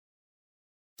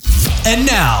And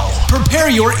now, prepare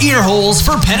your ear holes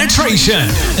for penetration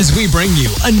as we bring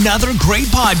you another great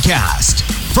podcast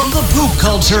from the Poop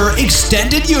Culture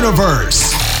Extended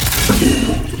Universe.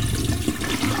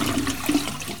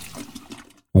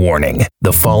 Warning,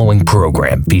 the following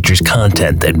program features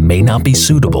content that may not be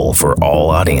suitable for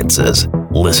all audiences.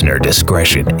 Listener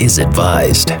discretion is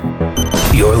advised.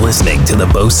 You're listening to the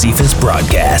Beaucephus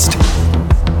Broadcast.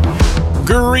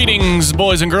 Greetings,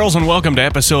 boys and girls, and welcome to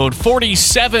episode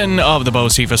 47 of the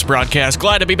Beaucephus Broadcast.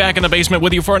 Glad to be back in the basement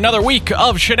with you for another week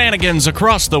of shenanigans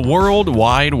across the World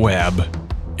Wide Web.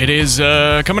 It is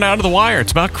coming out of the wire.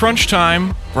 It's about crunch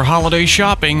time for holiday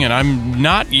shopping, and I'm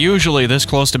not usually this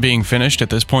close to being finished at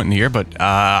this point in the year, but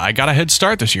I got a head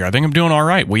start this year. I think I'm doing all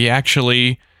right. We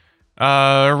actually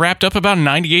wrapped up about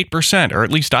 98%, or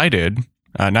at least I did,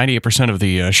 98% of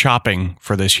the shopping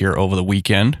for this year over the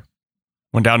weekend.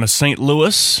 Went down to St.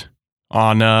 Louis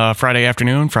on Friday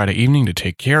afternoon, Friday evening to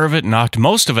take care of it, knocked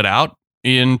most of it out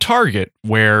in Target,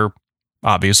 where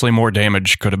obviously more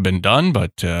damage could have been done,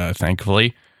 but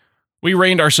thankfully we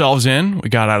reined ourselves in. We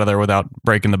got out of there without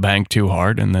breaking the bank too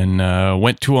hard, and then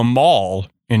went to a mall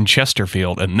in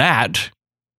Chesterfield, and that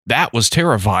was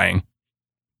terrifying.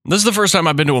 This is the first time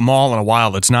I've been to a mall in a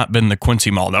while that's not been the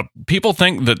Quincy Mall. Now, people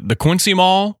think that the Quincy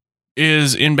Mall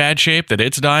is in bad shape, that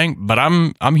it's dying, but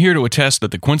I'm here to attest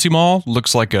that the Quincy Mall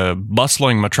looks like a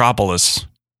bustling metropolis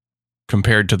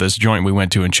compared to this joint we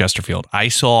went to in Chesterfield. I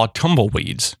saw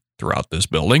tumbleweeds throughout this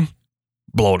building,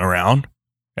 blowing around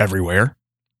everywhere.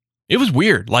 It was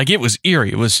weird. Like, it was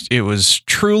eerie. It was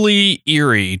truly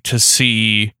eerie to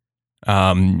see,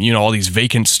 all these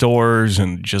vacant stores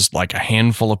and just like a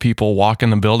handful of people walk in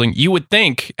the building. You would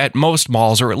think at most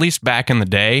malls, or at least back in the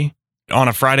day, on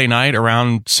a Friday night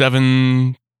around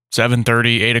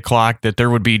 7:30, 8 o'clock, that there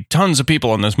would be tons of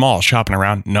people in this mall shopping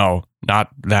around. No, not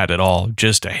that at all.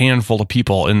 Just a handful of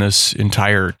people in this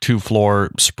entire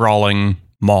 2-floor sprawling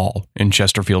mall in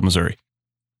Chesterfield, Missouri.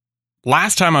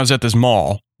 Last time I was at this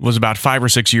mall was about 5 or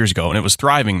 6 years ago, and it was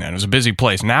thriving then. It was a busy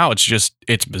place. Now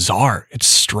it's bizarre. It's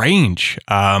strange.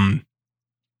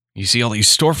 You see all these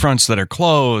storefronts that are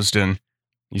closed, and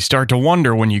you start to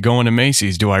wonder when you go into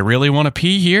Macy's, do I really want to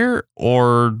pee here,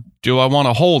 or do I want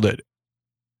to hold it?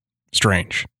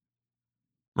 Strange.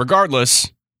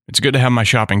 Regardless, it's good to have my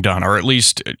shopping done, or at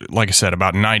least, like I said,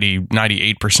 about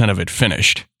 98% of it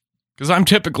finished. Because I'm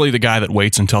typically the guy that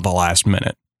waits until the last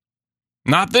minute.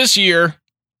 Not this year.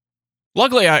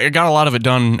 Luckily, I got a lot of it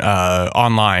done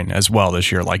online as well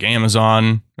this year, like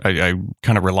Amazon. I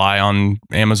kind of rely on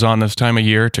Amazon this time of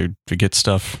year to get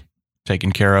stuff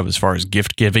taken care of as far as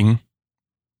gift giving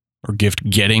or gift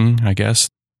getting, I guess.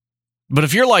 But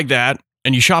if you're like that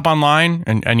and you shop online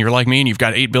and you're like me and you've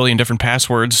got 8 billion different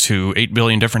passwords to 8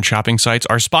 billion different shopping sites,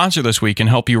 our sponsor this week can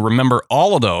help you remember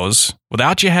all of those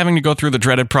without you having to go through the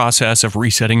dreaded process of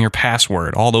resetting your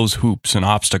password, all those hoops and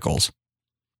obstacles.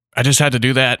 I just had to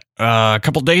do that a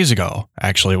couple days ago,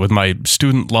 actually, with my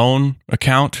student loan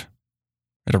account.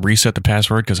 I had to reset the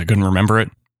password because I couldn't remember it.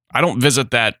 I don't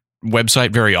visit that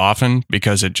website very often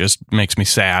because it just makes me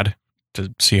sad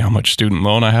to see how much student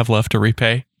loan I have left to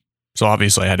repay. So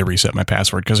obviously I had to reset my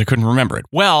password because I couldn't remember it.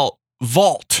 Well,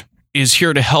 Vault is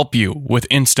here to help you with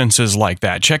instances like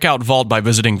that. Check out Vault by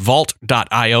visiting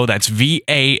vault.io. That's VALT.io.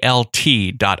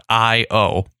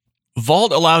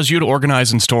 Vault allows you to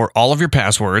organize and store all of your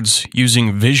passwords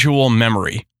using visual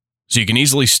memory. So you can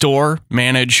easily store,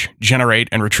 manage, generate,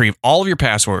 and retrieve all of your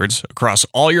passwords across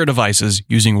all your devices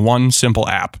using one simple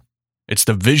app. It's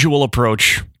the visual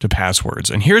approach to passwords.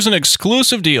 And here's an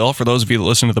exclusive deal for those of you that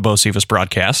listen to the Beaucephus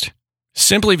Broadcast.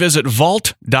 Simply visit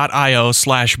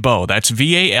vault.io/Beau. That's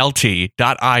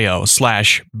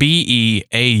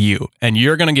VALT.io/BEAU. And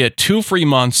you're going to get 2 free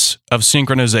months of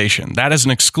synchronization. That is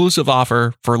an exclusive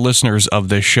offer for listeners of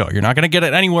this show. You're not going to get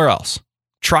it anywhere else.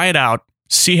 Try it out.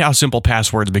 See how simple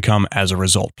passwords become as a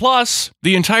result. Plus,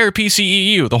 the entire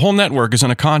PCEU, the whole network, is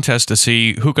in a contest to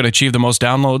see who can achieve the most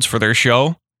downloads for their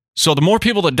show. So the more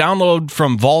people that download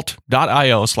from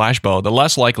vault.io/Beau, the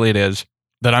less likely it is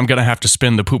that I'm going to have to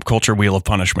spin the poop culture wheel of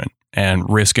punishment and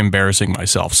risk embarrassing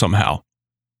myself somehow.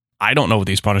 I don't know what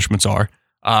these punishments are,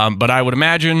 but I would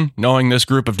imagine, knowing this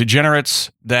group of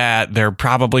degenerates, that they're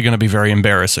probably going to be very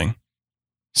embarrassing.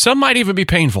 Some might even be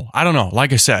painful. I don't know.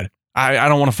 Like I said, I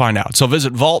don't want to find out. So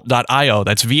visit vault.io.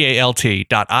 That's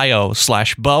VALT.io/Beau,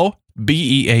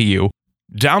 BEAU.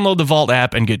 Download the Vault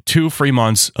app and get 2 free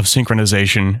months of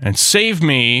synchronization and save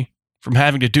me from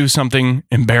having to do something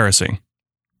embarrassing.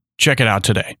 Check it out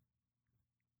today.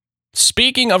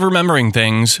 Speaking of remembering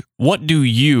things, what do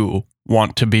you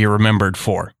want to be remembered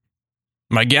for?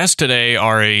 My guests today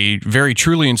are a very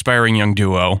truly inspiring young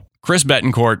duo Chris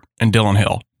Betancourt and Dillon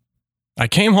Hill. I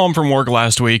came home from work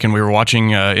last week and we were watching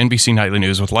NBC Nightly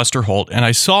News with Lester Holt, and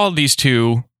I saw these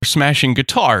two smashing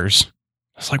guitars.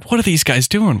 I was like, what are these guys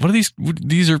doing? What are these?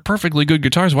 These are perfectly good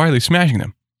guitars. Why are they smashing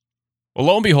them? Well,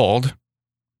 lo and behold,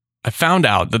 I found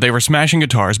out that they were smashing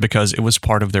guitars because it was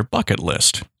part of their bucket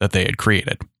list that they had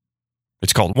created.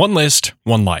 It's called One List,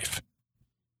 One Life.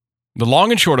 The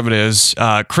long and short of it is,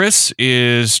 Chris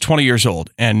is 20 years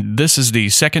old, and this is the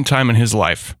second time in his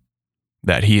life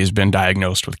that he has been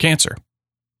diagnosed with cancer.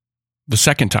 The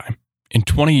second time in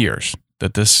 20 years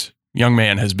that this young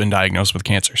man has been diagnosed with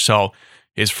cancer. So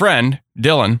his friend,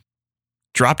 Dillon,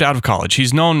 dropped out of college.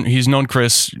 He's known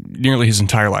Chris nearly his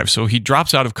entire life. So he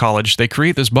drops out of college. They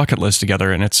create this bucket list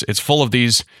together, and it's full of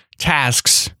these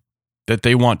tasks that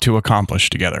they want to accomplish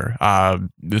together.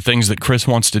 The things that Chris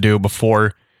wants to do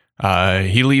before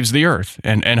he leaves the earth.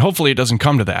 And hopefully it doesn't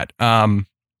come to that.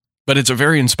 But it's a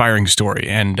very inspiring story.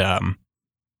 And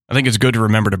I think it's good to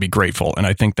remember to be grateful. And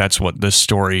I think that's what this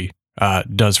story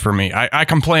does for me. I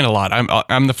complain a lot.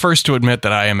 I'm the first to admit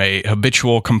that I am a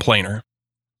habitual complainer.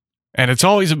 And it's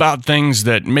always about things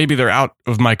that maybe they're out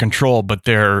of my control, but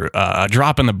they're a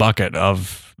drop in the bucket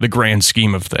of the grand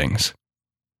scheme of things.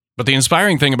 But the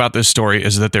inspiring thing about this story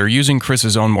is that they're using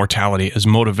Chris's own mortality as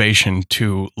motivation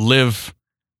to live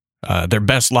their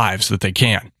best lives that they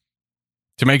can,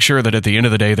 to make sure that at the end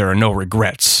of the day, there are no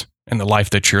regrets in the life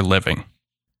that you're living.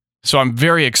 So I'm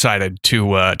very excited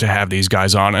to have these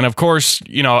guys on. And of course,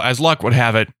 as luck would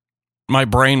have it, my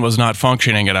brain was not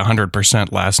functioning at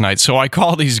 100% last night. So I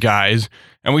call these guys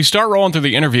and we start rolling through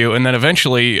the interview, and then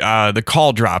eventually the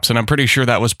call drops. And I'm pretty sure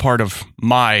that was part of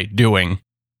my doing,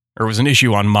 or was an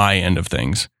issue on my end of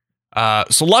things.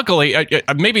 So luckily,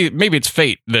 maybe it's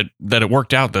fate that it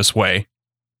worked out this way,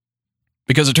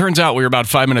 because it turns out we were about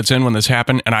 5 minutes in when this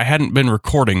happened and I hadn't been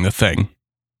recording the thing.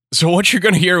 So what you're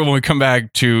going to hear when we come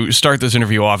back to start this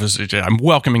interview off is I'm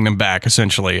welcoming them back,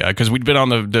 essentially, because we'd been on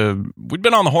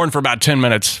the horn for about 10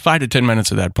 minutes, 5 to 10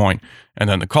 minutes at that point, and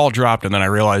then the call dropped, and then I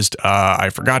realized I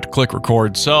forgot to click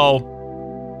record,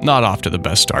 so not off to the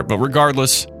best start. But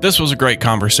regardless, this was a great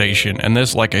conversation, and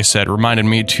this, like I said, reminded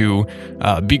me to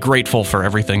be grateful for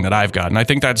everything that I've got, and I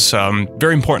think that's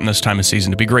very important this time of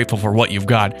season, to be grateful for what you've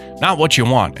got, not what you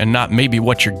want, and not maybe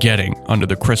what you're getting under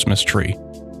the Christmas tree.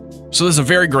 So this is a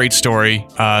very great story.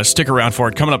 Stick around for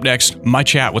it. Coming up next, my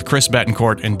chat with Chris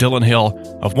Betancourt and Dillon Hill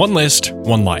of One List,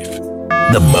 One Life.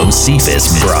 The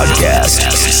Beaucephus Broadcast.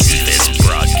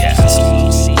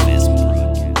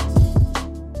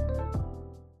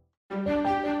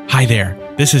 Hi there.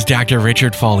 This is Dr.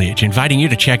 Richard Foliage inviting you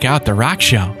to check out The Rock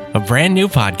Show, a brand new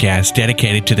podcast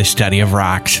dedicated to the study of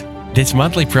rocks. This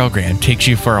monthly program takes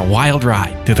you for a wild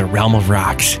ride through the realm of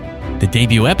rocks. The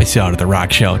debut episode of The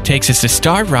Rock Show takes us to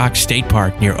Starved Rock State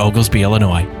Park near Oglesby,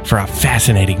 Illinois, for a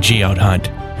fascinating geode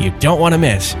hunt. You don't want to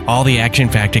miss all the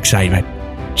action-packed excitement.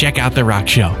 Check out The Rock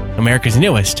Show, America's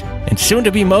newest and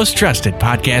soon-to-be most trusted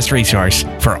podcast resource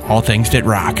for all things that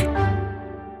rock.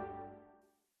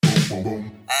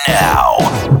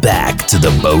 Now, back to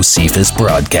the Beaucephus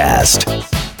Broadcast.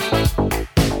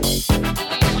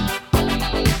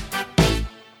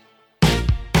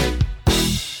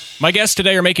 My guests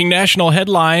today are making national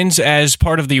headlines as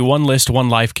part of the One List, One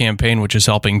Life campaign, which is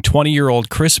helping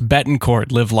 20-year-old Chris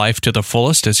Betancourt live life to the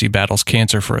fullest as he battles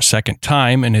cancer for a second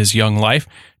time in his young life.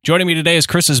 Joining me today is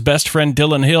Chris's best friend,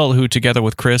 Dillon Hill, who together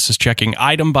with Chris is checking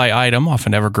item by item off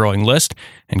an ever-growing list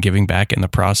and giving back in the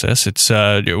process.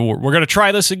 We're going to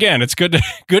try this again. It's good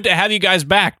to have you guys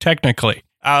back, technically.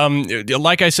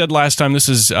 Like I said last time, this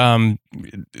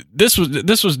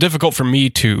was difficult for me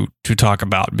to talk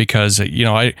about because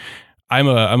I'm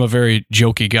a very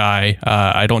jokey guy.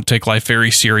 I don't take life very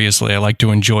seriously. I like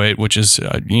to enjoy it, which is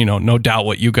no doubt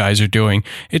what you guys are doing.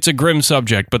 It's a grim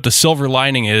subject, but the silver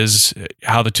lining is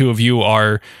how the two of you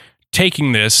are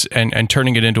taking this and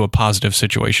turning it into a positive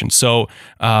situation. So,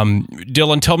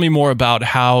 Dillon, tell me more about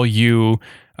how you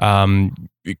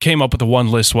came up with the One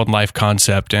List, One Life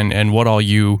concept and what all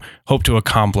you hope to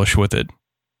accomplish with it.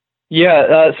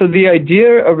 Yeah, so the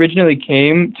idea originally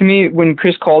came to me when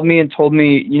Chris called me and told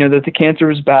me, that the cancer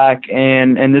was back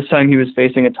and this time he was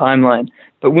facing a timeline.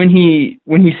 But when he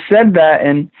said that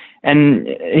and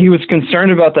he was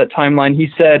concerned about that timeline, he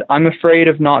said, "I'm afraid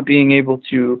of not being able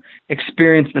to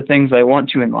experience the things I want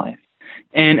to in life."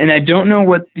 And I don't know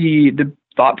what the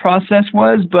thought process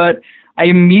was, but I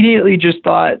immediately just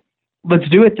thought, let's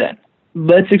do it then.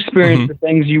 Let's experience the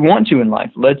things you want to in life.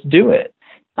 Let's do it.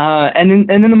 And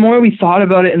then the more we thought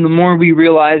about it and the more we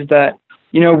realized that,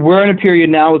 we're in a period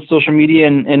now with social media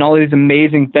and all these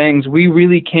amazing things, we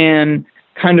really can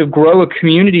kind of grow a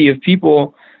community of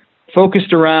people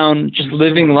focused around just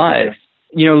living life,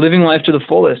 living life to the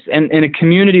fullest, and a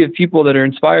community of people that are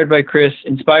inspired by Chris,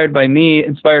 inspired by me,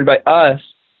 inspired by us.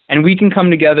 And we can come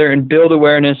together and build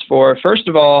awareness for, first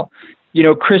of all,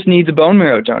 Chris needs a bone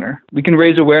marrow donor. We can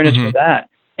raise awareness for that.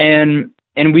 And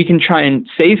we can try and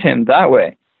save him that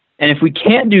way. And if we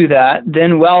can't do that,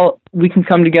 then, we can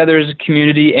come together as a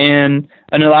community and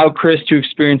allow Chris to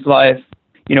experience life,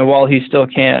 while he still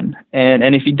can.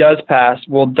 And if he does pass,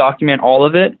 we'll document all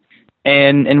of it,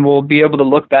 and we'll be able to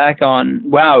look back on,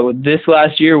 wow, this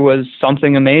last year was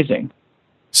something amazing.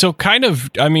 So kind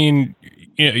of, I mean,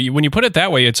 when you put it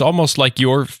that way, it's almost like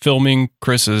you're filming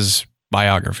Chris's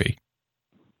biography.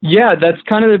 Yeah, that's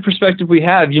kind of the perspective we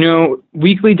have.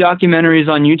 Weekly documentaries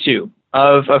on YouTube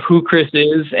of who Chris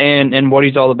is and what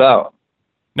he's all about.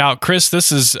 Now, Chris,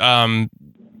 this is,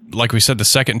 like we said, the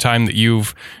second time that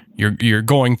you're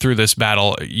going through this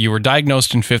battle. You were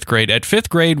diagnosed in 5th grade. At 5th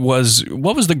grade,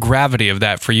 what was the gravity of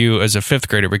that for you as a 5th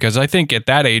grader? Because I think at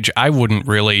that age, I wouldn't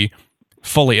really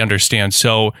fully understand.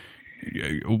 So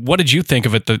what did you think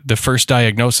of it, the first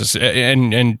diagnosis?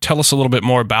 And tell us a little bit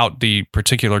more about the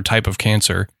particular type of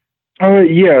cancer.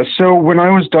 Yeah, so when I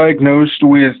was diagnosed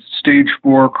with stage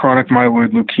 4 chronic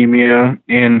myeloid leukemia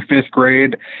in 5th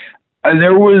grade,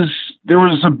 there was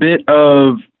a bit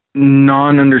of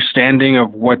non-understanding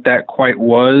of what that quite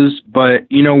was. But,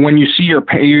 when you see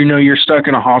you're stuck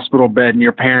in a hospital bed and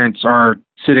your parents are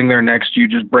sitting there next to you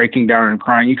just breaking down and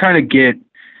crying, you kind of get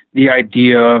the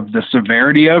idea of the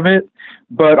severity of it.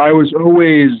 But I was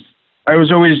always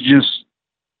just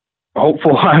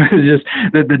hopeful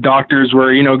that the doctors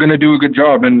were, going to do a good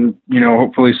job and,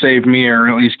 hopefully save me or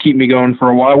at least keep me going for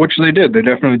a while, which they did. They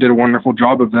definitely did a wonderful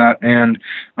job of that. And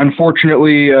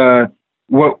unfortunately,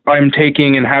 what I'm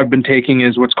taking and have been taking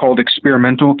is what's called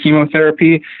experimental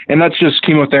chemotherapy. And that's just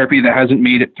chemotherapy that hasn't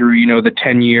made it through, the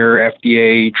 10-year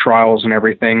FDA trials and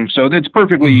everything. So it's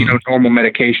perfectly, normal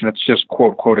medication. It's just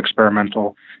quote, quote,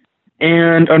 experimental.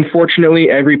 And unfortunately,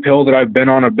 every pill that I've been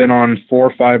on 4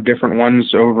 or 5 different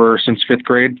ones since 5th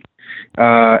grade.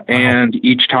 And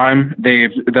each time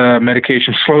the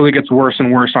medication slowly gets worse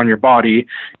and worse on your body.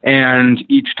 And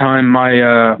each time my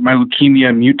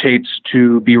leukemia mutates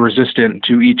to be resistant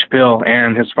to each pill,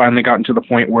 and has finally gotten to the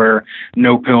point where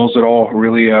no pills at all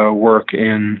really work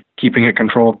in keeping it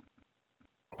controlled.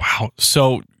 Wow.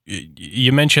 So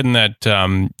you mentioned that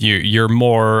you're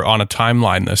more on a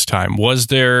timeline this time. Was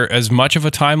there as much of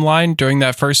a timeline during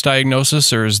that first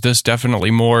diagnosis, or is this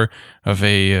definitely more of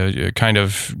a kind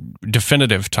of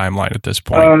definitive timeline at this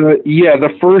point? Yeah,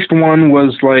 the first one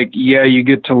was you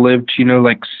get to live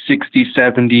to, 60,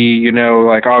 70,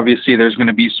 obviously there's going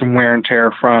to be some wear and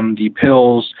tear from the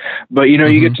pills, but,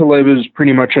 you get to live as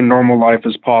pretty much a normal life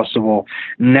as possible.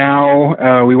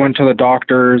 Now, we went to the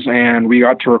doctors and we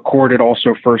got to record it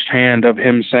also firsthand of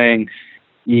him saying,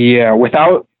 yeah,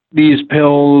 without these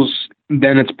pills,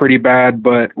 then it's pretty bad.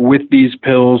 But with these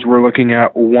pills, we're looking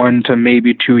at 1 to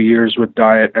maybe 2 years with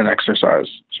diet and exercise.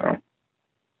 So,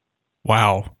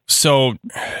 wow. So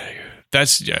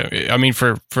that's, I mean,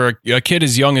 for a kid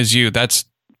as young as you, that's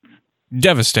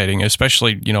devastating,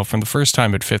 especially, from the first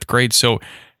time at 5th grade. So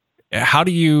how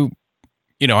do you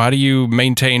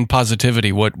maintain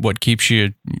positivity? What keeps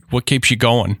you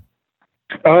going?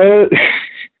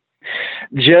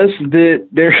 Just that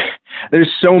there's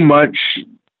so much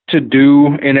to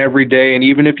do in every day. And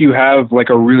even if you have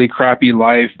a really crappy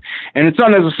life, and it's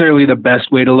not necessarily the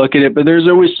best way to look at it, but there's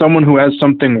always someone who has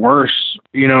something worse,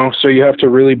 so you have to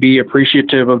really be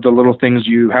appreciative of the little things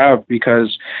you have,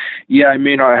 because I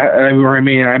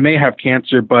may have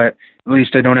cancer, but at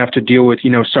least I don't have to deal with,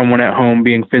 someone at home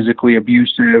being physically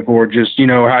abusive, or just,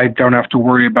 I don't have to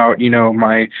worry about,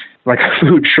 my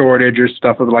food shortage or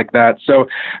stuff like that. So,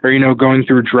 or, going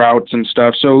through droughts and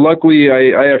stuff. So luckily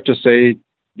I have to say,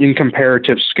 in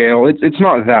comparative scale, it's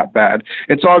not that bad.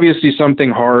 It's obviously something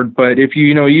hard, but if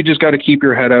you just got to keep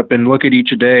your head up and look at each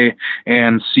day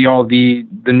and see all the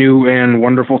new and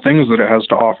wonderful things that it has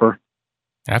to offer.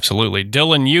 Absolutely.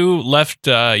 Dillon, you left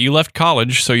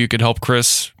college so you could help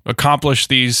Chris accomplish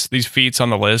these feats on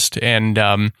the list. And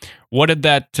what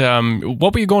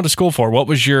were you going to school for? What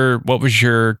was your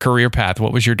career path?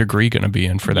 What was your degree going to be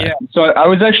in for that? Yeah, so I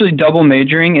was actually double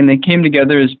majoring, and they came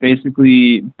together as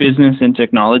basically business and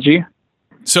technology.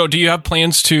 So do you have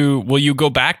plans will you go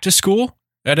back to school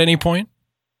at any point?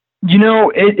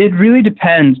 It really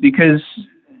depends, because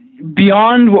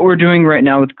beyond what we're doing right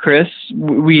now with Chris,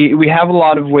 we have a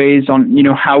lot of ways on,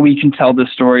 how we can tell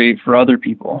this story for other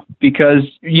people. Because,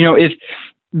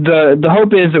 the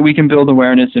hope is that we can build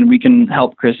awareness and we can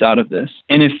help Chris out of this.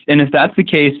 And if that's the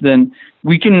case, then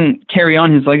we can carry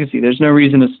on his legacy. There's no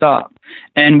reason to stop.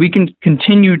 And we can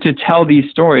continue to tell these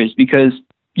stories because,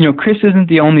 Chris isn't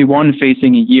the only one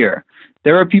facing a year.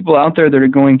 There are people out there that are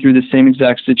going through the same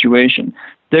exact situation.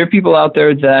 There are people out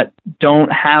there that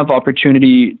don't have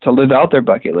opportunity to live out their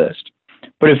bucket list.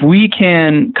 But if we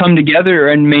can come together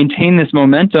and maintain this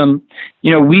momentum,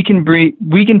 we can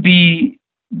be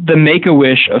the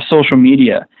Make-A-Wish of social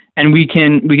media, and we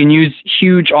can use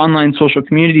huge online social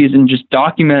communities and just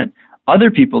document other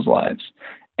people's lives.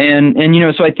 And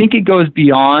so I think it goes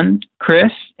beyond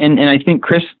Chris, and I think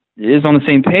Chris is on the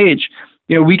same page.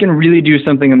 We can really do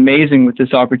something amazing with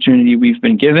this opportunity we've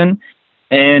been given.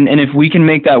 And if we can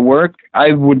make that work,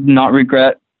 I would not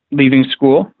regret leaving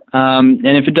school. And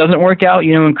if it doesn't work out,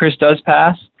 when Chris does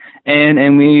pass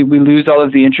and we lose all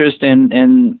of the interest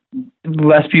and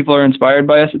less people are inspired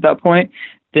by us at that point,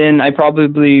 then I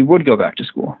probably would go back to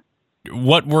school.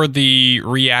 What were the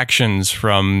reactions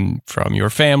from your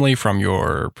family, from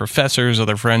your professors,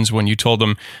 other friends, when you told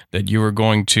them that you were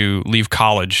going to leave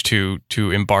college to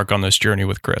embark on this journey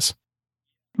with Chris?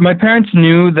 My parents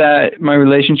knew that my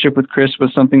relationship with Chris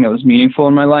was something that was meaningful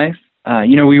in my life.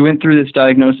 We went through this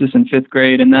diagnosis in 5th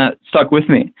grade, and that stuck with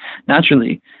me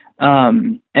naturally.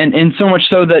 And so much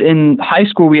so that in high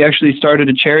school, we actually started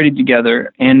a charity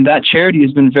together, and that charity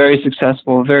has been very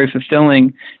successful, very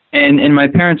fulfilling. And my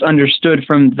parents understood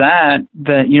from that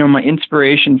my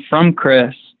inspiration from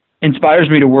Chris inspires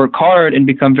me to work hard and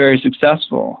become very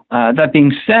successful. That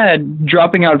being said,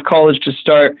 dropping out of college to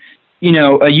start, a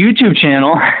YouTube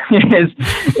channel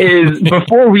is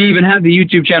before we even have the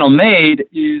YouTube channel made,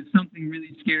 is something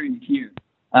really scary to hear.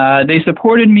 They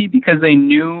supported me because they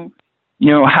knew,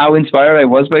 how inspired I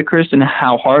was by Chris and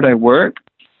how hard I work,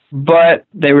 but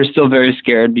they were still very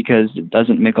scared because it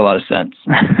doesn't make a lot of sense.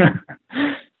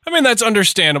 I mean, that's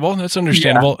understandable.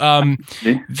 Yeah.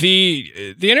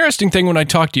 The interesting thing when I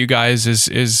talk to you guys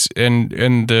is and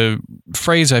the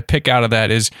phrase I pick out of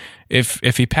that is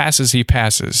if he passes, he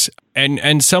passes.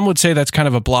 And some would say that's kind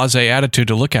of a blasé attitude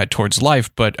to look at towards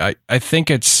life, but I think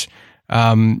it's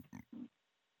I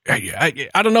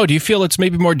don't know. Do you feel it's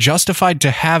maybe more justified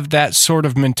to have that sort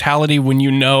of mentality when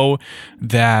you know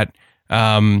that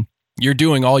you're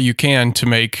doing all you can to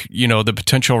make, the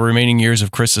potential remaining years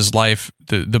of Chris's life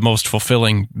the most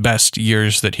fulfilling, best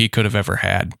years that he could have ever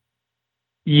had?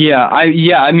 Yeah.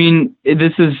 I mean,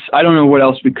 I don't know what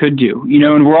else we could do,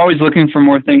 and we're always looking for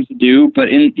more things to do. But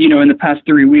in the past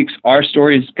 3 weeks, our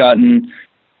story's gotten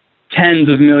tens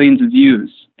of millions of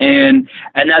views. And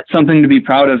that's something to be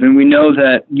proud of. And we know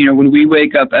that, when we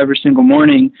wake up every single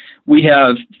morning, we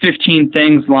have 15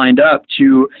 things lined up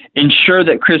to ensure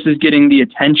that Chris is getting the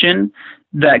attention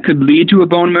that could lead to a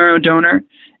bone marrow donor.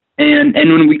 And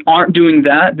when we aren't doing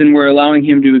that, then we're allowing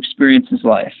him to experience his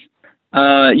life.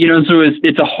 So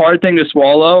it's a hard thing to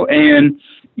swallow, and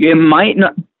it might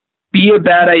not be a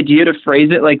bad idea to phrase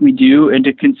it like we do and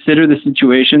to consider the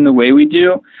situation the way we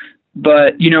do.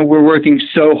 But, we're working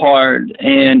so hard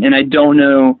and I don't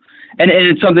know. And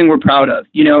it's something we're proud of,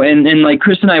 and like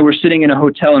Chris and I were sitting in a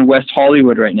hotel in West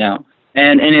Hollywood right now.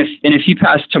 And if he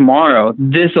passed tomorrow,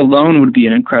 this alone would be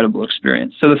an incredible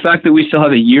experience. So the fact that we still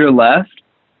have a year left,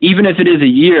 even if it is a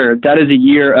year, that is a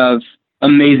year of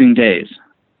amazing days.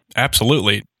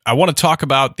 Absolutely. I want to talk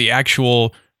about the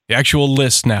actual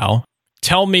list now.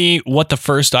 Tell me what the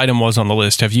first item was on the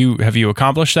list. Have you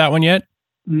accomplished that one yet?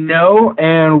 No,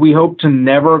 and we hope to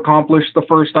never accomplish the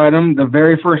first item. The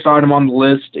very first item on the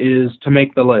list is to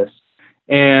make the list.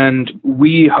 And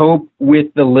we hope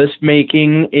with the list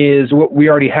making is what we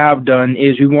already have done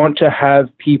is we want to have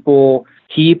people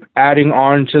keep adding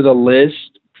on to the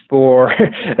list for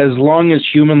as long as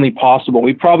humanly possible.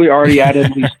 We probably already added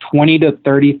at least 20 to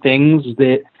 30 things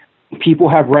that people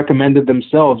have recommended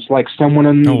themselves, like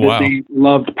someone that they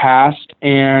loved passed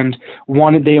and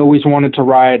they always wanted to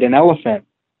ride an elephant.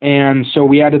 And so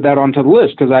we added that onto the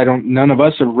list because none of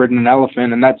us have ridden an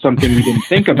elephant, and that's something we didn't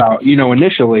think about,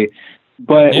 initially.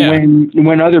 But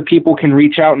when other people can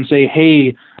reach out and say,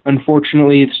 hey,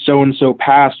 unfortunately, so-and-so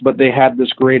passed, but they had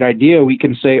this great idea, we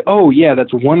can say, oh, yeah,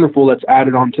 that's wonderful. Let's add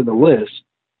it onto the list.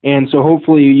 And so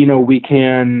hopefully, we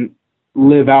can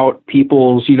live out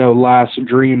people's, last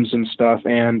dreams and stuff,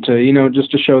 and to, just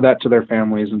to show that to their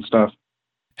families and stuff.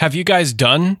 Have you guys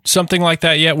done something like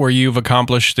that yet, where you've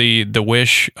accomplished the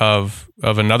wish of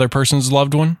another person's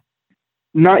loved one?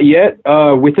 Not yet.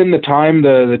 Within the time,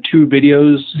 the 2 or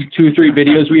 3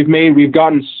 videos we've made, we've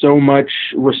gotten so much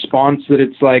response that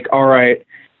it's like, all right,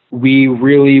 we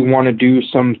really want to do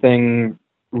something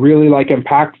really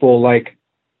impactful. Like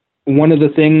one of the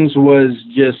things was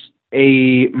just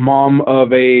a mom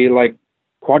of a like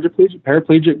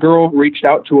paraplegic girl reached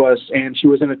out to us, and she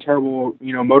was in a terrible,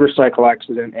 motorcycle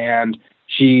accident, and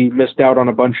she missed out on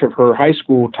a bunch of her high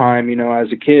school time,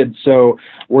 as a kid. So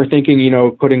we're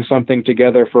thinking, putting something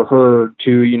together for her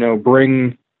to,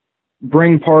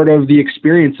 bring part of the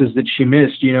experiences that she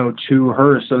missed, to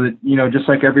her, so that, just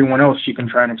like everyone else, she can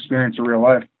try and experience a real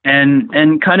life. And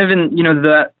kind of in,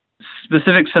 that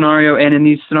specific scenario, and in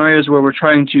these scenarios where we're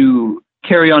trying to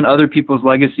carry on other people's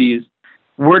legacies,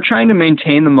 we're trying to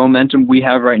maintain the momentum we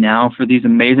have right now for these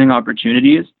amazing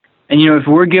opportunities. And, if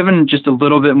we're given just a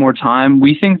little bit more time,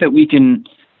 we think that we can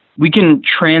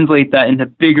translate that into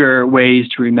bigger ways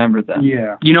to remember them.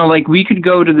 Yeah. Like we could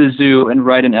go to the zoo and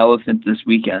ride an elephant this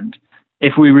weekend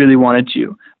if we really wanted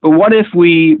to. But what if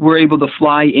we were able to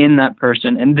fly in that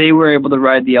person and they were able to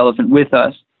ride the elephant with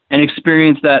us and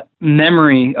experience that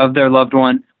memory of their loved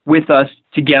one with us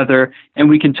together, and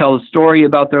we can tell a story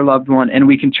about their loved one, and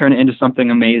we can turn it into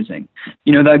something amazing.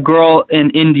 That girl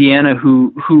in Indiana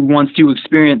who wants to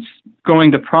experience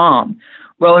going to prom.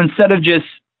 Well, instead of just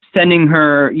sending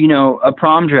her, a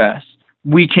prom dress,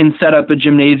 we can set up a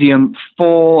gymnasium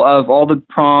full of all the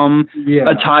prom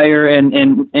attire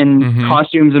and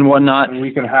costumes and whatnot. And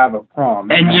we can have a prom.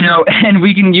 And, and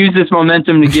we can use this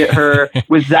momentum to get her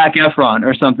with Zac Efron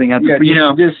or something.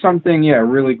 There's something,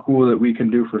 really cool that we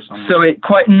can do for someone. So it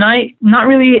not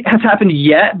really has happened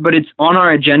yet, but it's on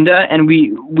our agenda. And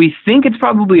we think it's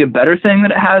probably a better thing that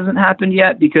it hasn't happened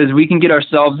yet, because we can get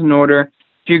ourselves in order,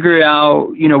 figure out,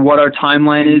 what our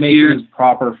timeline is make here. It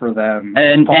proper for them.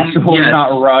 And possible, yes,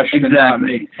 not rush.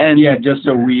 Exactly. Just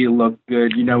so we look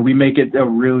good. We make it a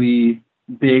really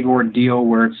big ordeal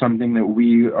where it's something that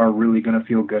we are really going to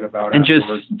feel good about. And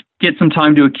afterwards. Just get some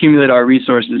time to accumulate our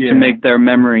resources to make their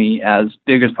memory as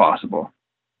big as possible.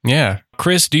 Yeah.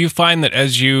 Chris, do you find that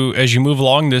as you move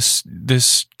along,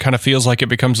 this kind of feels like it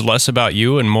becomes less about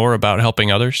you and more about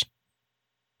helping others?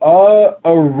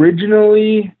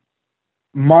 Originally,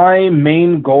 my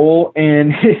main goal,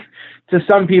 and to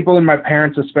some people and my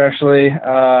parents especially,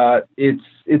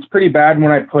 it's pretty bad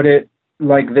when I put it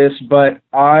like this, but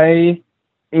I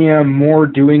am more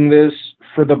doing this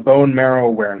for the bone marrow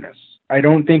awareness. I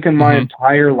don't think in my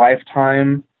entire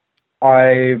lifetime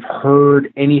I've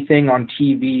heard anything on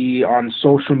TV, on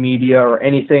social media, or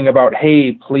anything about,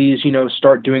 hey, please,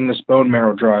 start doing this bone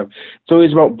marrow drive. It's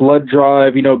always about blood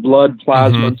drive, blood,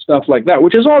 plasma, and stuff like that,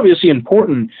 which is obviously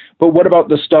important. But what about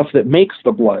the stuff that makes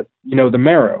the blood, the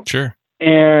marrow? Sure.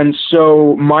 And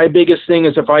so my biggest thing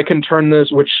is if I can turn this,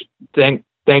 which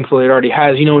thankfully it already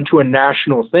has, into a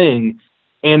national thing,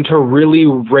 and to really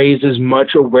raise as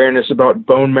much awareness about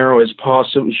bone marrow as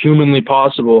humanly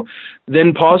possible,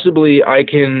 then possibly I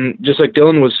can, just like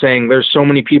Dillon was saying, there's so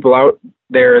many people out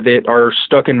there that are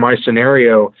stuck in my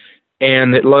scenario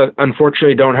and that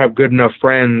unfortunately don't have good enough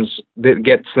friends that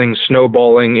gets things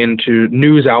snowballing into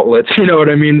news outlets. You know what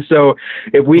I mean? So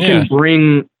if we can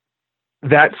bring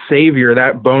that savior,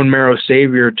 that bone marrow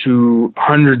savior, to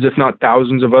hundreds, if not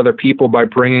thousands of other people by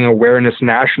bringing awareness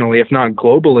nationally, if not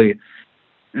globally,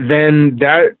 then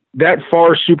that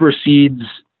far supersedes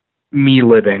me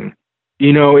living.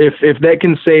 If that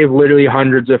can save literally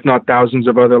hundreds, if not thousands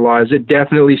of other lives, it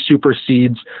definitely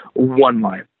supersedes one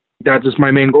life. That's just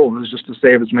my main goal, is just to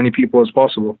save as many people as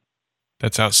possible.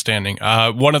 That's outstanding.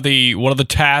 One of the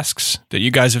tasks that you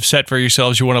guys have set for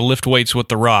yourselves, you want to lift weights with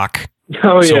The Rock.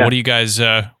 Oh, so yeah. what are you guys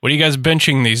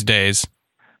benching these days?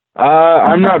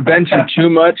 I'm not benching too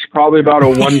much, probably about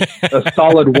a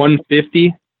solid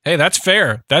 150. Hey, that's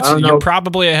fair. You're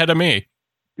probably ahead of me.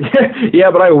 Yeah,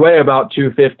 but I weigh about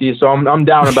 250, so I'm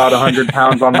down about 100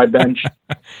 pounds on my bench.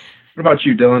 What about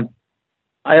you, Dillon?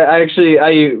 I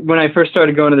actually, when I first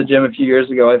started going to the gym a few years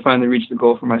ago, I finally reached the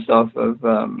goal for myself of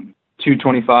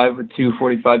 225 with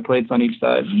 245 plates on each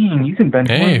side. You can bench.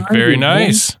 Hey, very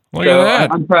nice. Look at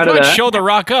that. I'm proud of that. Show The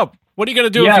Rock up. What are you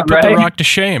going to do if you put The Rock to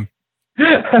shame?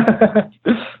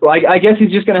 Well, I guess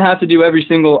he's just going to have to do every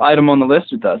single item on the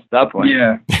list with us at that point.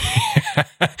 Yeah.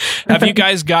 Have you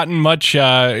guys gotten much?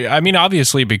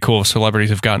 Obviously, it'd be cool if celebrities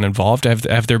have gotten involved.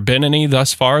 Have there been any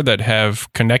thus far that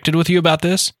have connected with you about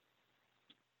this?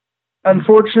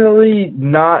 Unfortunately,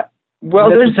 not.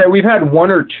 Well, we've had one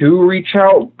or two reach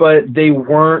out, but they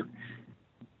weren't.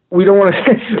 We don't want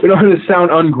to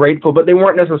sound ungrateful, but they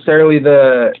weren't necessarily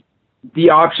the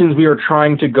options we were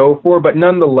trying to go for. But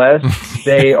nonetheless,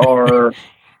 they are.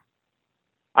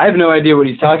 I have no idea what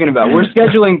he's talking about. We're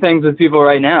scheduling things with people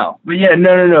right now. But yeah,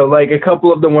 no. Like a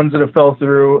couple of the ones that have fell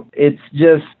through, it's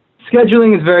just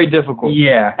scheduling is very difficult.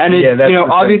 Yeah. And it's, that's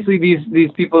obviously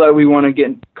these people that we want to get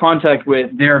in contact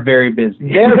with, they're very busy.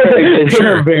 They're very busy.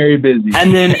 They're very busy.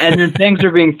 And then things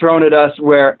are being thrown at us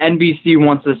where NBC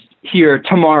wants us here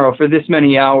tomorrow for this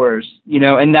many hours,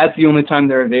 and that's the only time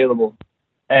they're available.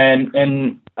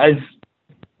 And as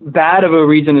bad of a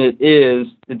reason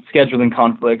it's scheduling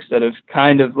conflicts that have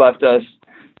kind of left us,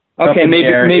 okay, maybe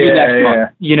next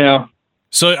month,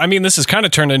 So, I mean, this has kind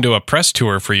of turned into a press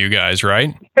tour for you guys,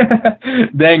 right?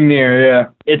 Dang near, yeah.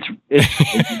 It's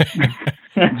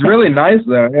it's really nice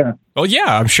though, yeah. Well,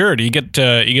 yeah, I'm sure. Do you get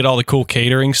all the cool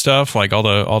catering stuff, like all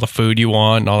the food you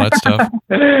want and all that stuff?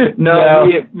 No,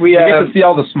 we get to see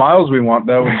all the smiles we want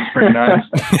though, which is pretty nice.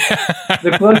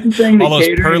 The closest thing to all those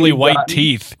catering pearly white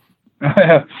teeth.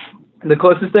 The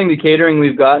closest thing to catering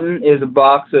we've gotten is a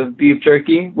box of beef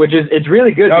jerky, which it's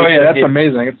really good. Oh yeah, that's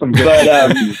amazing. It's some good.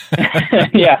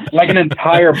 But yeah, like an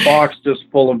entire box just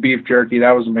full of beef jerky.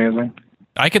 That was amazing.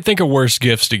 I could think of worse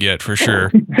gifts to get for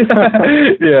sure.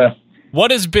 Yeah.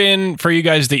 What has been for you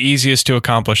guys the easiest to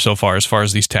accomplish so far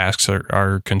as these tasks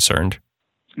are concerned?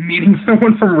 Meeting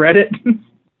someone from Reddit.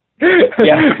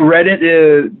 Yeah, Reddit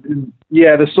is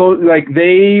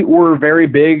they were very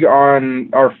big on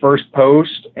our first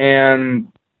post, and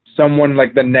someone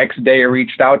like the next day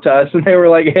reached out to us and they were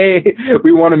like, hey,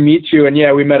 we want to meet you. And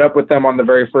yeah, we met up with them on the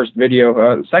very first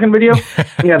video, second video.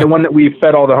 Yeah, the one that we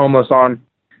fed all the homeless on.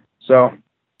 So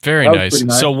very nice.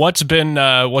 So what's been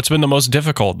the most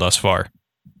difficult thus far?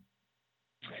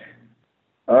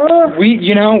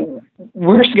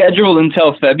 We're scheduled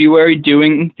until February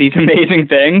doing these amazing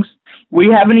things. We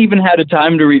haven't even had a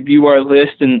time to review our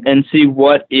list and see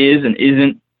what is and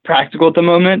isn't practical at the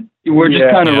moment. We're just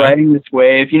kind of riding this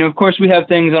wave. Of course, we have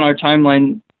things on our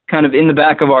timeline kind of in the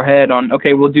back of our head on,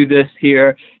 okay, we'll do this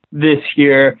here.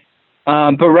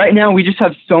 But right now, we just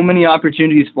have so many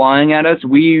opportunities flying at us.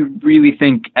 We really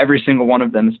think every single one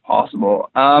of them is possible.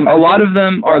 A lot of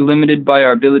them are limited by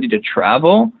our ability to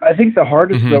travel. I think the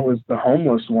hardest, though, is the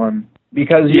homeless one,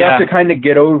 because you have to kind of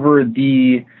get over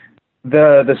the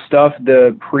stuff,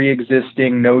 the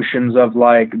pre-existing notions of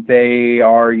like they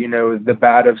are, the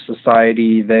bad of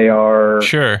society. They are,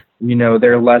 sure,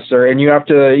 they're lesser, and you have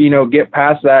to, get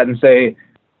past that and say,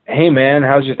 hey man,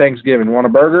 how's your Thanksgiving? Want a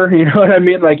burger? You know what I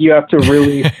mean? Like you have to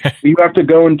really, you have to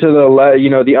go into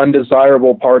the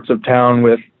undesirable parts of town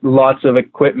with lots of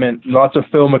equipment, lots of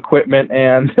film equipment,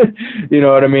 and you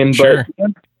know what I mean? Sure.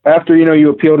 But after, you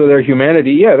appeal to their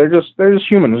humanity, they're just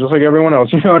humans, just like everyone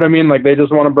else. You know what I mean? Like they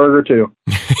just want a burger too.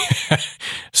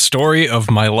 Story of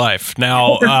my life.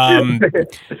 Now,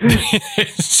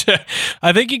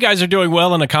 I think you guys are doing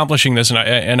well in accomplishing this,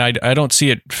 and I don't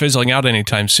see it fizzling out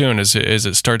anytime soon as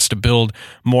it starts to build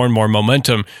more and more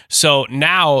momentum. So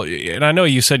now, and I know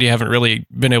you said you haven't really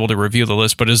been able to review the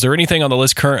list, but is there anything on the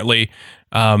list currently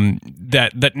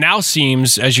that now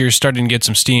seems, as you're starting to get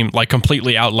some steam, like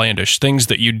completely outlandish, things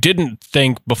that you didn't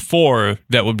think before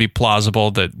that would be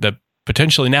plausible that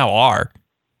potentially now are?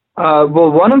 Well,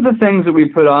 one of the things that we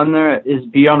put on there is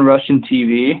be on Russian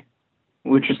TV,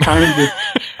 which is kind of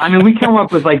just, we come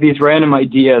up with like these random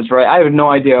ideas, right? I have no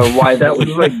idea why that was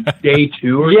like day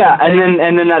 2 or something.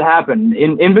 and then that happened.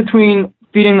 In between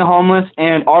feeding the homeless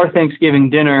and our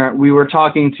Thanksgiving dinner, we were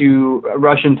talking to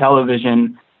Russian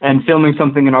television and filming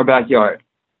something in our backyard.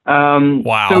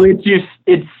 Wow. So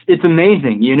it's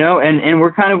amazing, and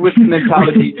we're kind of with the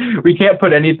mentality. We can't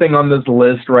put anything on this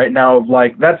list right now of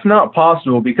like, that's not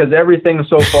possible, because everything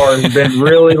so far has been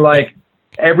really like,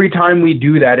 every time we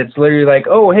do that, it's literally like,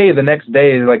 oh, hey, the next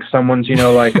day, like someone's,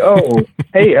 like, oh,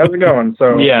 hey, how's it going?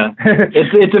 So yeah,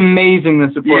 it's amazing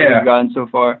the support we've gotten so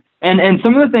far. And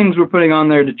some of the things we're putting on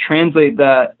there to translate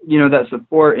that, that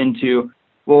support into,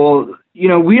 well,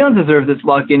 we don't deserve this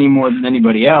luck any more than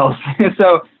anybody else.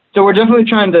 So we're definitely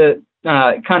trying to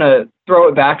kind of throw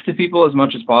it back to people as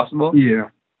much as possible. Yeah.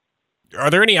 Are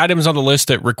there any items on the list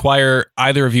that require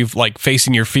either of you like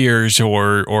facing your fears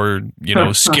or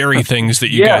scary things that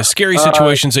you guys, scary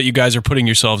situations that you guys are putting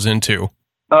yourselves into?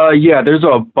 Yeah, there's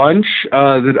a bunch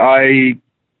that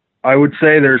I would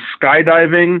say. There's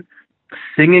skydiving,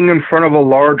 singing in front of a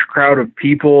large crowd of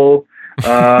people,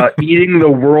 eating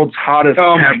the world's hottest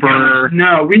pepper.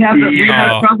 No, we have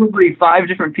probably 5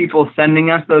 different people sending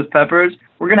us those peppers.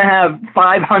 We're gonna have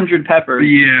 500 peppers.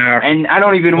 Yeah, and I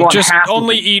don't even want just half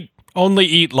only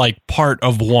eat like part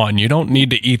of one. You don't need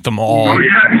to eat them all. Oh,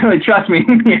 yeah. Trust me.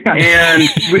 Yeah. And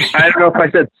I don't know if I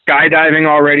said skydiving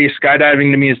already.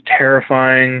 Skydiving to me is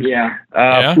terrifying. Yeah.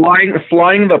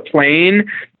 Flying the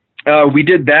plane. We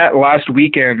did that last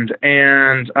weekend,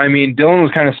 and Dillon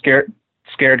was kind of scared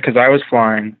because I was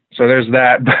flying. So there's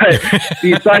that. But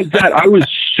besides that, I was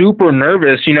super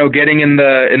nervous, getting in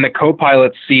the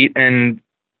co-pilot seat, and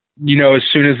as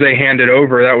soon as they handed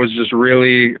over, that was just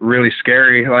really, really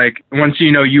scary. Like once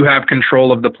you have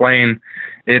control of the plane,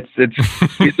 it's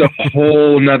a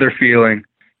whole nother feeling.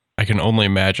 I can only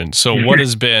imagine. So what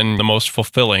has been the most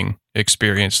fulfilling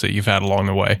experience that you've had along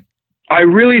the way? I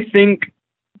really think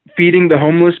feeding the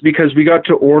homeless, because we got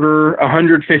to order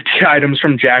 150 items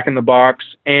from Jack in the Box,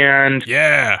 and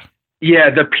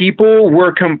the people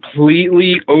were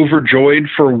completely overjoyed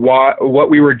for what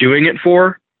we were doing it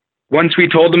for. Once we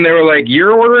told them, they were like,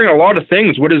 "You're ordering a lot of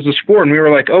things. What is this for?" And we were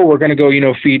like, "Oh, we're going to go,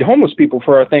 feed homeless people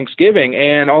for our Thanksgiving."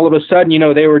 And all of a sudden,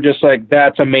 they were just like,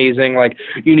 "That's amazing. Like,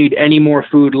 you need any more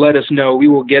food, let us know. We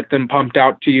will get them pumped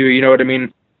out to you." You know what I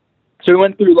mean? So we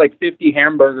went through like 50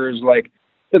 hamburgers, like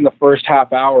in the first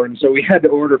half hour. And so we had to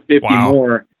order 50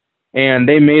 more, and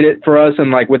they made it for us.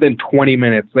 And like within 20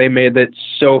 minutes, they made it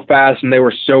so fast, and they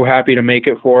were so happy to make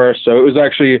it for us. So it was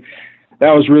actually,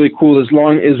 that was really cool, as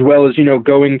well as,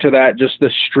 going to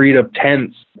the street of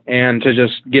tents, and to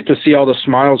just get to see all the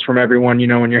smiles from everyone,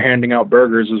 when you're handing out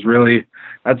burgers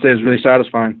I'd say is really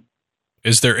satisfying.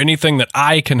 Is there anything that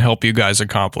I can help you guys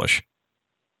accomplish?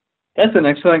 That's an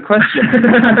excellent question.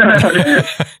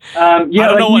 I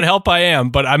don't know what help I am,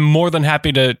 but I'm more than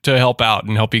happy to help out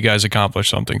and help you guys accomplish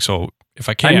something. So if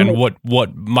I can,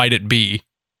 what might it be?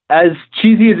 As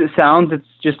cheesy as it sounds, it's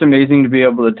just amazing to be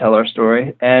able to tell our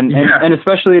story, and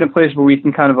especially in a place where we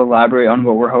can kind of elaborate on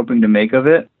what we're hoping to make of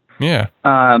it. Yeah.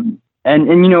 And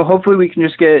hopefully we can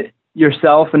just get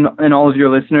yourself and all of your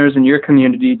listeners and your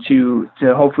community to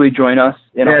hopefully join us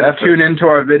in our efforts. Tune into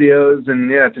our videos and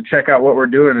to check out what we're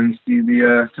doing and see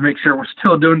to make sure we're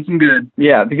still doing some good.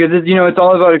 Yeah, because it's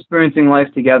all about experiencing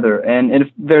life together, and if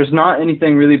there's not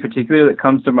anything really particular that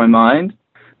comes to my mind.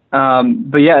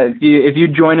 But yeah, if you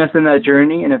join us in that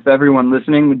journey, and if everyone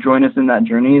listening would join us in that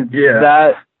journey,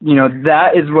 that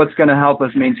is what's going to help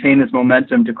us maintain this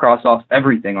momentum to cross off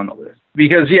everything on the list.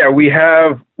 Because we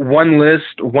have one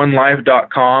list,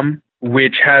 onelife.com,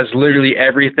 which has literally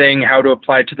everything, how to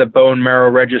apply to the bone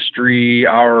marrow registry,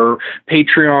 our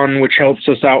Patreon, which helps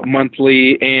us out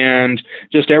monthly, and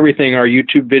just everything, our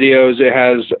YouTube videos. It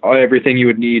has everything you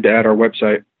would need at our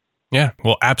website. Yeah,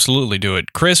 well, absolutely do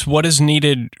it. Chris, what is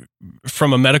needed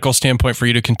from a medical standpoint for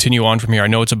you to continue on from here? I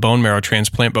know it's a bone marrow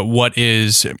transplant, but why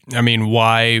is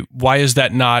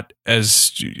that not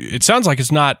it sounds like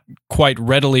it's not quite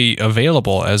readily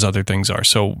available as other things are.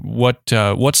 So what's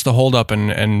the holdup,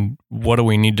 and what do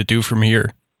we need to do from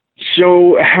here?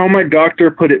 So how my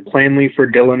doctor put it plainly for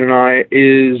Dillon and I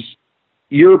is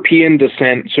European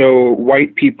descent. So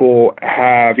white people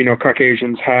have,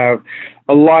 Caucasians have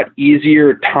a lot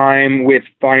easier time with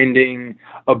finding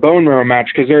a bone marrow match,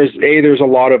 because there's a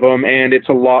lot of them, and it's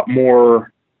a lot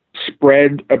more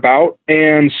spread about.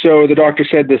 And so the doctor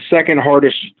said the second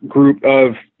hardest group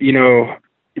of,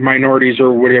 minorities,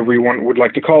 or whatever you would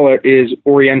like to call it, is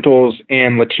Orientals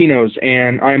and Latinos.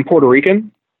 And I'm Puerto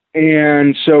Rican.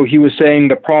 And so he was saying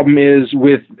the problem is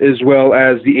with, as well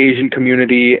as the Asian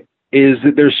community, is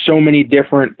that there's so many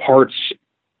different parts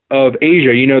of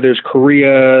Asia. There's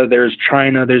Korea, there's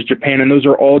China, there's Japan, and those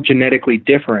are all genetically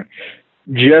different.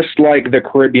 Just like the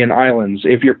Caribbean islands.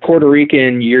 If you're Puerto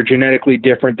Rican, you're genetically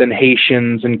different than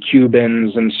Haitians and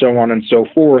Cubans and so on and so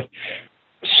forth.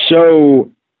 So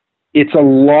it's a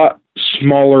lot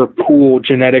smaller pool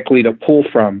genetically to pull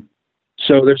from.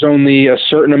 So there's only a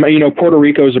certain amount. Puerto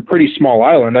Rico is a pretty small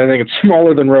island. I think it's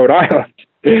smaller than Rhode Island.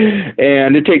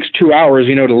 And it takes 2 hours,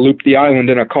 to loop the island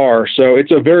in a car. So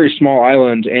it's a very small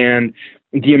island, and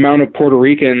the amount of Puerto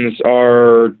Ricans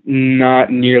are not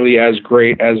nearly as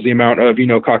great as the amount of,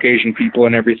 Caucasian people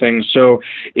and everything. So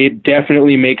it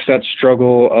definitely makes that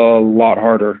struggle a lot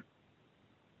harder.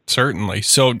 Certainly.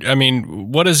 So,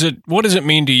 what does it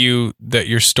mean to you that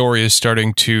your story is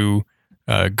starting to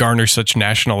garner such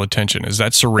national attention? Is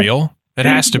that surreal? It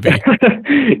has to be.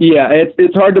 Yeah,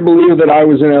 it's hard to believe that I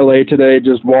was in LA today,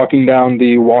 just walking down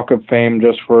the Walk of Fame,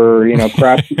 just for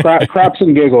craps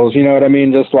and giggles. You know what I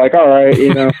mean? Just like, all right,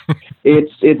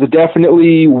 it's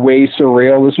definitely way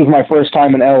surreal. This was my first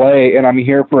time in LA, and I'm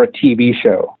here for a TV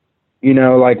show.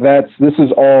 This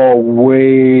is all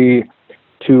way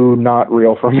too not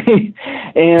real for me.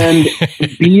 And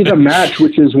Be the Match,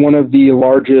 which is one of the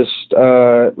largest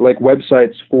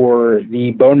websites for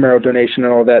the bone marrow donation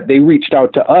and all that, they reached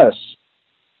out to us,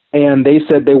 and they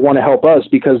said they want to help us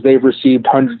because they've received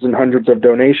hundreds and hundreds of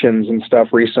donations and stuff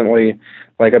recently,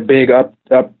 like a big up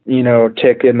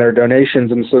tick in their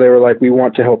donations. And so they were like, we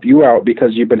want to help you out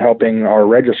because you've been helping our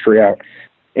registry out.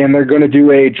 and they're going to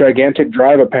do a gigantic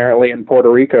drive apparently in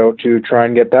Puerto Rico to try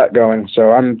and get that going.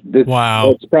 So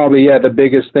Wow. It's probably the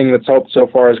biggest thing that's helped so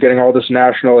far is getting all this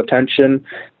national attention,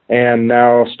 and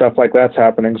now stuff like that's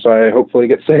happening. So I hopefully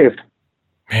get saved.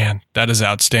 Man, that is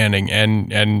outstanding.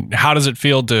 And how does it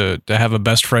feel to have a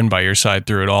best friend by your side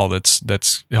through it all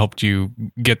that's helped you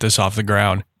get this off the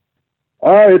ground?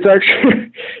 It's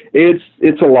actually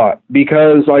it's a lot,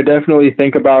 because I definitely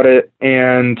think about it,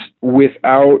 and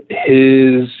without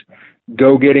his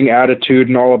go-getting attitude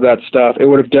and all of that stuff, it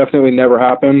would have definitely never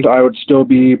happened. I would still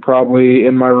be probably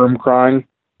in my room crying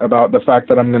about the fact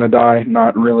that I'm going to die,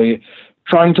 not really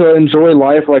trying to enjoy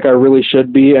life like I really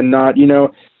should be, and not,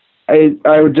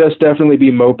 I would just definitely be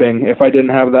moping if I didn't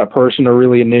have that person to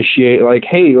really initiate, like,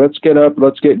 hey, let's get up,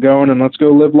 let's get going, and let's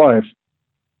go live life.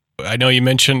 I know you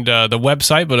mentioned the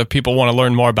website, but if people want to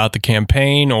learn more about the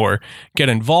campaign or get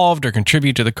involved or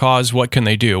contribute to the cause, what can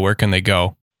they do? Where can they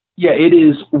go? Yeah, it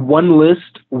is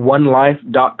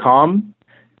onelistoneLife.com,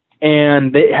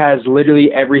 and it has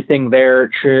literally everything there.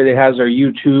 It has our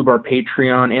YouTube, our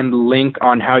Patreon, and the link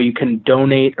on how you can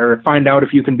donate or find out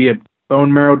if you can be a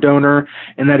bone marrow donor,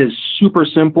 and that is super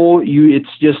simple.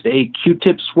 It's just a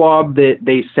Q-tip swab that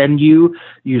they send you.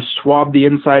 You swab the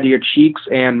inside of your cheeks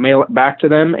and mail it back to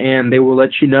them, and they will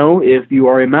let you know if you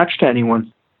are a match to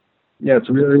anyone. Yeah, it's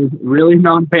really, really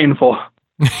non-painful.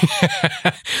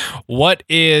 What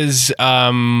is,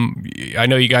 I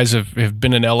know you guys have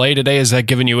been in LA today. Has that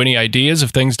given you any ideas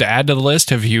of things to add to the list?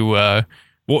 Have you,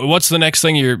 what's the next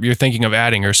thing you're thinking of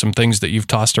adding, or some things that you've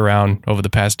tossed around over the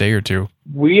past day or two?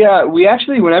 We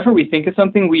actually, whenever we think of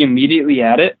something, we immediately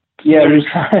add it. Yeah,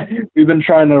 we've been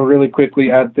trying to really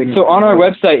quickly add things. So on our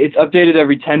website, it's updated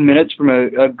every 10 minutes from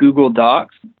a Google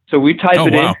Docs. So we type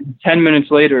it in, 10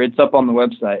 minutes later, it's up on the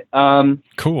website.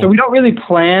 Cool. So we don't really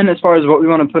plan as far as what we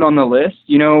want to put on the list,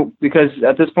 because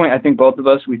at this point, I think both of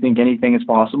us, we think anything is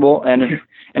possible. And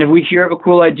if we hear of a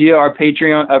cool idea, our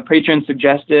patrons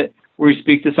suggest it, we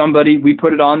speak to somebody, we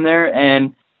put it on there,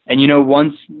 and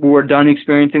once we're done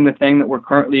experiencing the thing that we're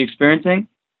currently experiencing,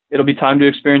 it'll be time to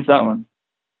experience that one.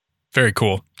 Very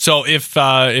cool. So if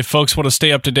folks want to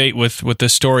stay up to date with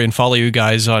this story and follow you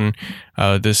guys on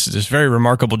this very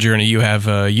remarkable journey, you have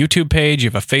a YouTube page, you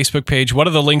have a Facebook page. What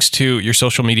are the links to your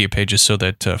social media pages so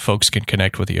that folks can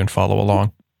connect with you and follow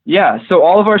along? Yeah, so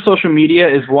all of our social media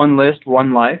is One List,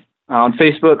 One Life on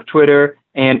Facebook, Twitter,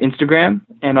 and Instagram,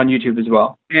 and on YouTube as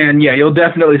well. And yeah, you'll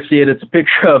definitely see it. It's a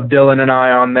picture of Dillon and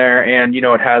I on there, and it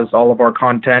has all of our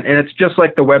content. And it's just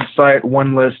like the website,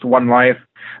 One List, One Life.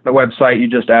 The website, you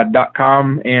just add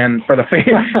 .com, and for the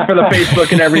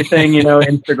Facebook and everything,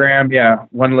 Instagram, yeah,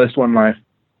 One List, One Life.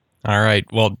 All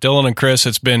right. Well, Dillon and Chris,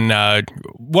 it's been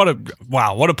what a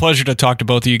pleasure to talk to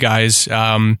both of you guys.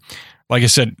 Like I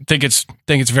said, think it's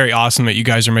very awesome that you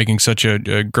guys are making such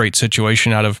a great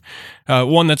situation out of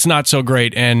one that's not so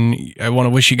great. And I want to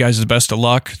wish you guys the best of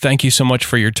luck. Thank you so much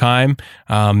for your time.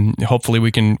 Hopefully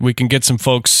we can get some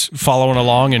folks following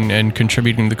along and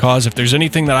contributing to the cause. If there's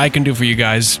anything that I can do for you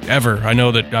guys ever, I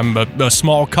know that I'm a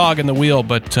small cog in the wheel,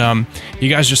 but you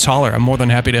guys just holler. I'm more than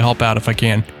happy to help out if I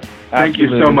can. Thank you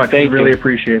so much. I really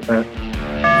appreciate that.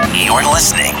 You're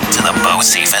listening to the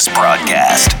Beaucephus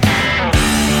Broadcast.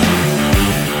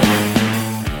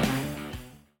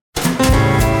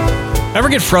 Ever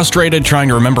get frustrated trying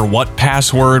to remember what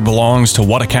password belongs to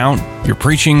what account? You're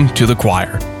preaching to the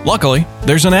choir. Luckily,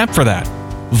 there's an app for that.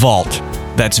 Vault.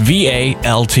 That's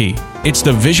V-A-L-T. It's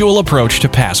the visual approach to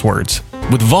passwords.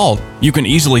 With Vault, you can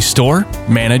easily store,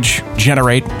 manage,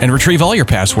 generate, and retrieve all your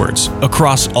passwords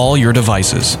across all your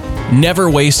devices. Never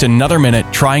waste another minute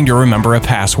trying to remember a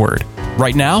password.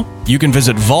 Right now, you can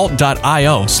visit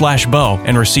vault.io/Bo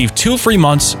and receive 2 free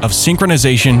months of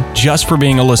synchronization just for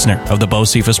being a listener of the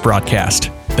Beaucephus Broadcast.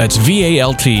 That's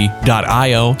VALT.io/BEAU.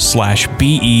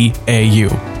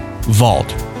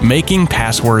 Vault, making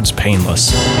passwords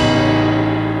painless.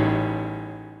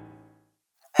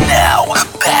 Now,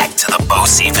 back to the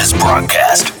Beaucephus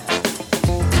Broadcast.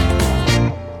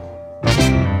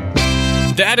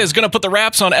 That is going to put the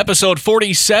wraps on episode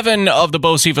 47 of the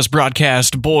Beaucephus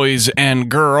Broadcast, boys and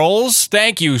girls.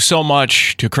 Thank you so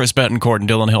much to Chris Betancourt and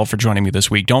Dillon Hill for joining me this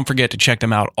week. Don't forget to check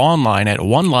them out online at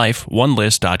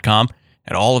onelifeonelist.com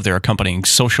and all of their accompanying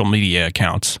social media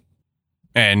accounts.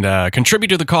 And contribute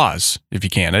to the cause if you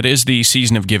can. It is the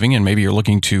season of giving, and maybe you're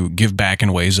looking to give back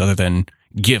in ways other than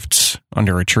gifts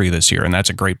under a tree this year, and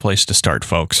that's a great place to start,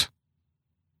 folks.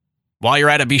 While you're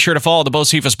at it, be sure to follow the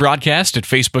Beaucephus Broadcast at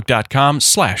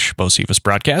facebook.com/Beaucephus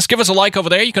Broadcast. Give us a like over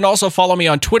there. You can also follow me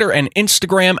on Twitter and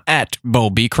Instagram at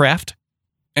BoBcraft.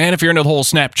 And if you're into the whole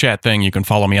Snapchat thing, you can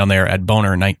follow me on there at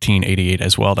Boner1988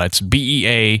 as well. That's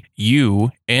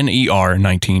BEAUNER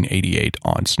 1988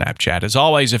 on Snapchat. As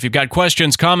always, if you've got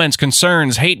questions, comments,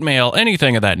 concerns, hate mail,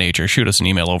 anything of that nature, shoot us an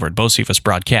email over at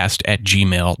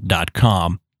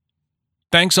beaucephusbroadcast@gmail.com.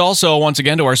 Thanks also once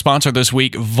again to our sponsor this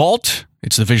week, Vault.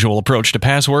 It's the visual approach to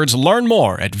passwords. Learn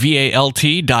more at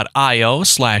valt.io/bow.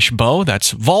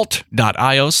 That's vault.io/BEAU.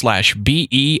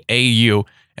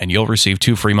 And you'll receive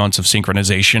 2 free months of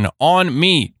synchronization on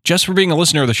me just for being a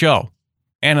listener of the show.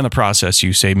 And in the process,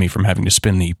 you save me from having to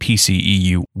spin the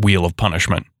PCEU wheel of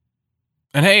punishment.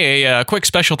 And hey, a quick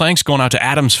special thanks going out to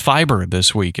Adams Fiber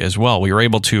this week as well. We were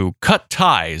able to cut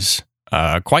ties,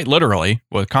 quite literally,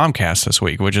 with Comcast this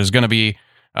week, which is going to be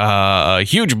a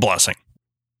huge blessing.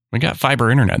 We got fiber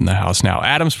internet in the house now.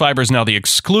 Adams Fiber is now the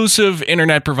exclusive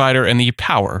internet provider and the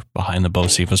power behind the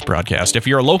Beaucephus Broadcast. If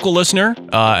you're a local listener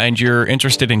and you're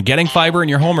interested in getting fiber in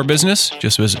your home or business,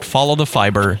 just visit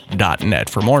followthefiber.net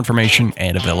for more information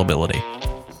and availability.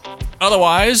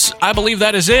 Otherwise, I believe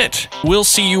that is it. We'll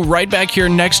see you right back here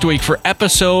next week for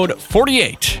episode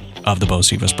 48 of the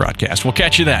Beaucephus Broadcast. We'll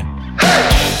catch you then.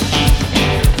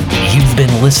 You've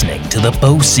been listening to the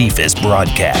Beaucephus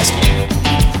Broadcast.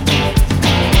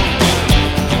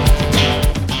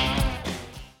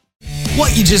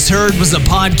 What you just heard was a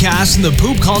podcast in the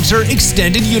Poop Culture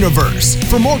Extended Universe.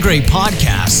 For more great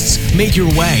podcasts, make your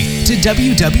way to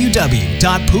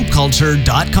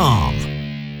www.poopculture.com.